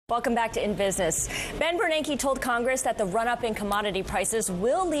Welcome back to In Business. Ben Bernanke told Congress that the run-up in commodity prices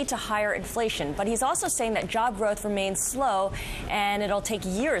will lead to higher inflation, but he's also saying that job growth remains slow and it'll take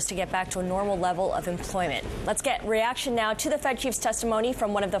years to get back to a normal level of employment. Let's get reaction now to the Fed chief's testimony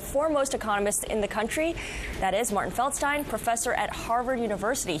from one of the foremost economists in the country. That is Martin Feldstein, professor at Harvard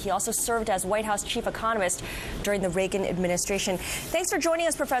University. He also served as White House chief economist during the Reagan administration. Thanks for joining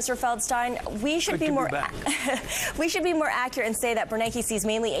us, Professor Feldstein. We should be more accurate and say that Bernanke sees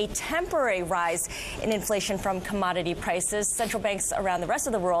mainly a temporary rise in inflation from commodity prices. Central banks around the rest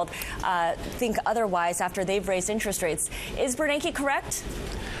of the world think otherwise after they've raised interest rates. Is Bernanke correct?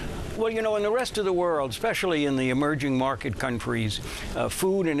 Well, you know, in the rest of the world, especially in the emerging market countries,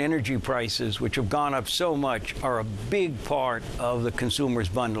 food and energy prices, which have gone up so much, are a big part of the consumer's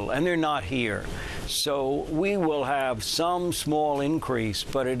bundle, and they're not here. So we will have some small increase,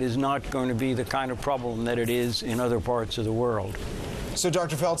 but it is not going to be the kind of problem that it is in other parts of the world. So,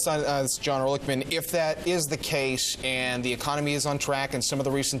 Dr. Feldstein, this is John Erlichman. If that is the case and the economy is on track and some of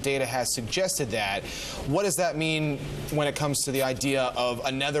the recent data has suggested that, what does that mean when it comes to the idea of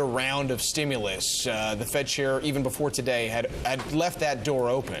another round of stimulus? The Fed chair, even before today, had left that door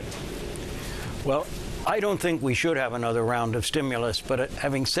open. Well, I don't think we should have another round of stimulus, but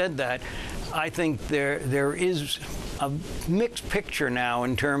having said that, I think there is a mixed picture now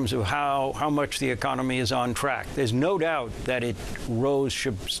in terms of how much the economy is on track. There's no doubt that it rose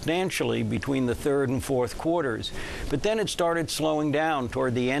substantially between the third and fourth quarters, but then it started slowing down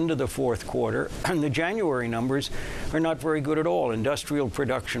toward the end of the fourth quarter, and the January numbers are not very good at all. Industrial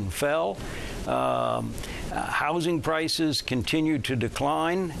production fell. Housing prices continued to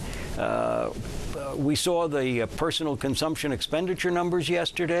decline. We saw the personal consumption expenditure numbers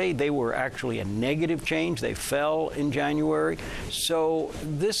yesterday. They were actually a negative change. They fell in January. So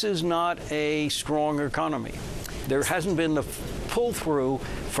this is not a strong economy. There hasn't been the pull-through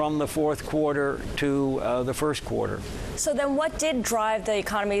from the fourth quarter to the first quarter. So then what did drive the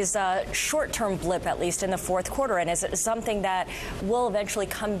economy's short-term blip, at least in the fourth quarter? And is it something that will eventually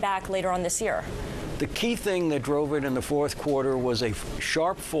come back later on this year? The key thing that drove it in the fourth quarter was a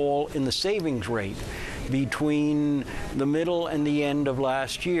sharp fall in the savings rate between the middle and the end of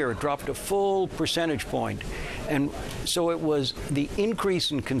last year. It dropped a full percentage point. And so it was the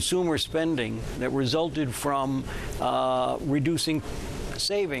increase in consumer spending that resulted from reducing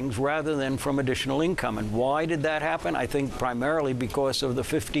savings rather than from additional income. And why did that happen? I think primarily because of the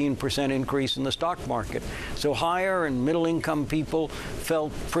 15% increase in the stock market. So higher and middle income people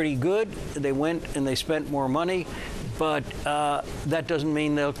felt pretty good. They went and they spent more money, but that doesn't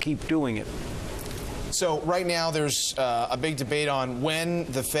mean they'll keep doing it. So right now there's a big debate on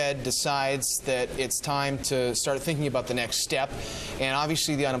when the Fed decides that it's time to start thinking about the next step. And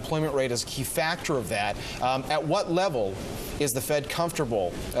obviously the unemployment rate is a key factor of that. At what level is the Fed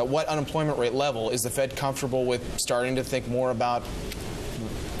comfortable? At what unemployment rate level is the Fed comfortable with starting to think more about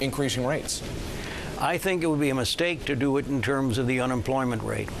increasing rates? I think it would be a mistake to do it in terms of the unemployment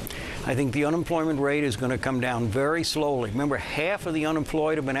rate. I think the unemployment rate is going to come down very slowly. Remember, half of the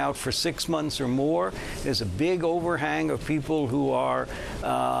unemployed have been out for 6 months or more. There's a big overhang of people who are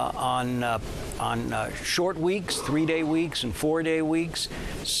on short weeks, 3-day weeks and 4-day weeks.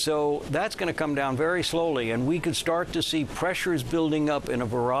 So that's going to come down very slowly, and we could start to see pressures building up in a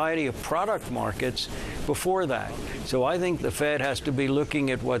variety of product markets before that. So I think the Fed has to be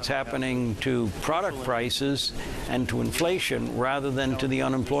looking at what's happening to product prices and to inflation rather than to the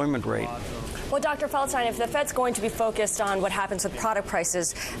unemployment rate. Well, Dr. Feldstein, if the Fed's going to be focused on what happens with product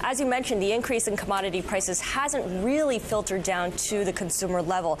prices, as you mentioned, the increase in commodity prices hasn't really filtered down to the consumer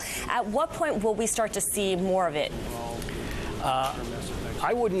level. At what point will we start to see more of it?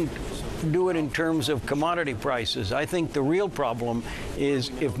 I wouldn't do it in terms of commodity prices. I think the real problem is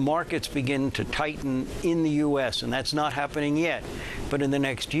if markets begin to tighten in the U.S., and that's not happening yet. But in the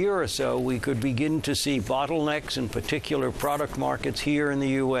next year or so, we could begin to see bottlenecks in particular product markets here in the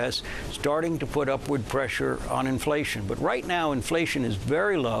U.S. starting to put upward pressure on inflation. But right now, inflation is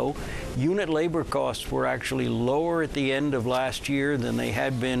very low. Unit labor costs were actually lower at the end of last year than they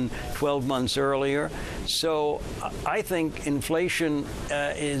had been 12 months earlier. So I think inflation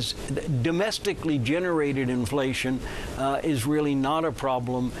is domestically generated inflation is really not a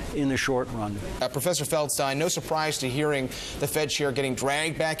problem in the short run. Professor Feldstein, no surprise to hearing the Fed chair getting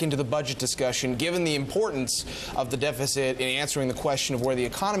dragged back into the budget discussion, given the importance of the deficit in answering the question of where the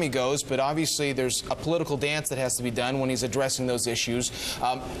economy goes. But obviously, there's a political dance that has to be done when he's addressing those issues.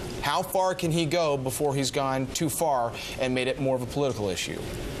 How far can he go before he's gone too far and made it more of a political issue?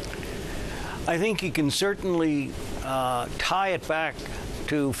 I think he can certainly tie it back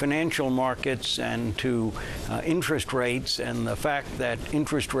to financial markets and to interest rates, and the fact that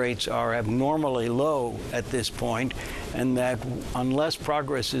interest rates are abnormally low at this point, and that unless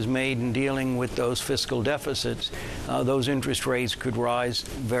progress is made in dealing with those fiscal deficits, those interest rates could rise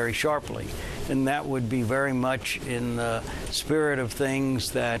very sharply. And that would be very much in the spirit of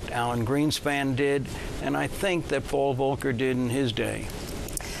things that Alan Greenspan did, and I think that Paul Volcker did in his day.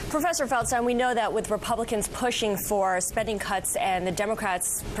 Professor Feldstein, we know that with Republicans pushing for spending cuts and the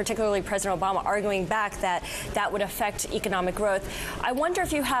Democrats, particularly President Obama, arguing back that that would affect economic growth, I wonder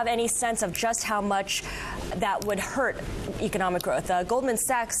if you have any sense of just how much that would hurt economic growth. Goldman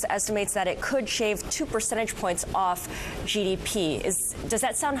Sachs estimates that it could shave 2 percentage points off GDP. Does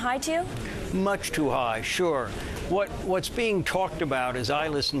that sound high to you? Much too high, sure. What's being talked about, as I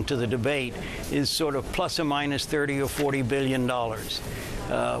listen to the debate, is sort of plus or minus 30 or 40 billion dollars.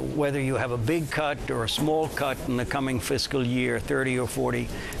 Whether you have a big cut or a small cut in the coming fiscal year, 30 or 40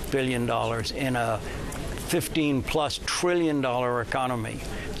 billion dollars in a 15-plus trillion dollar economy.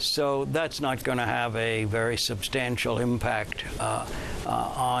 So that's not going to have a very substantial impact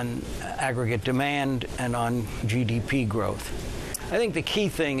on aggregate demand and on GDP growth. I think the key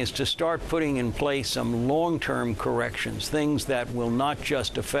thing is to start putting in place some long-term corrections, things that will not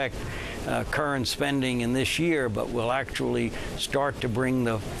just affect current spending in this year, but will actually start to bring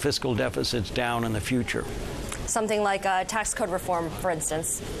the fiscal deficits down in the future. Something like tax code reform, for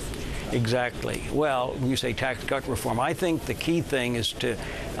instance. Exactly. Well, when you say tax cut reform, I think the key thing is to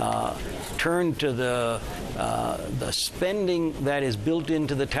turn to the spending that is built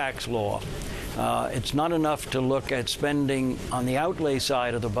into the tax law. It's not enough to look at spending on the outlay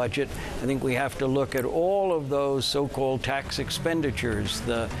side of the budget. I think we have to look at all of those so-called tax expenditures,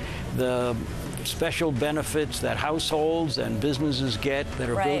 the special benefits that households and businesses get that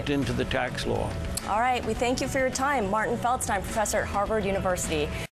are built into the tax law. All right. We thank you for your time. Martin Feldstein, professor at Harvard University.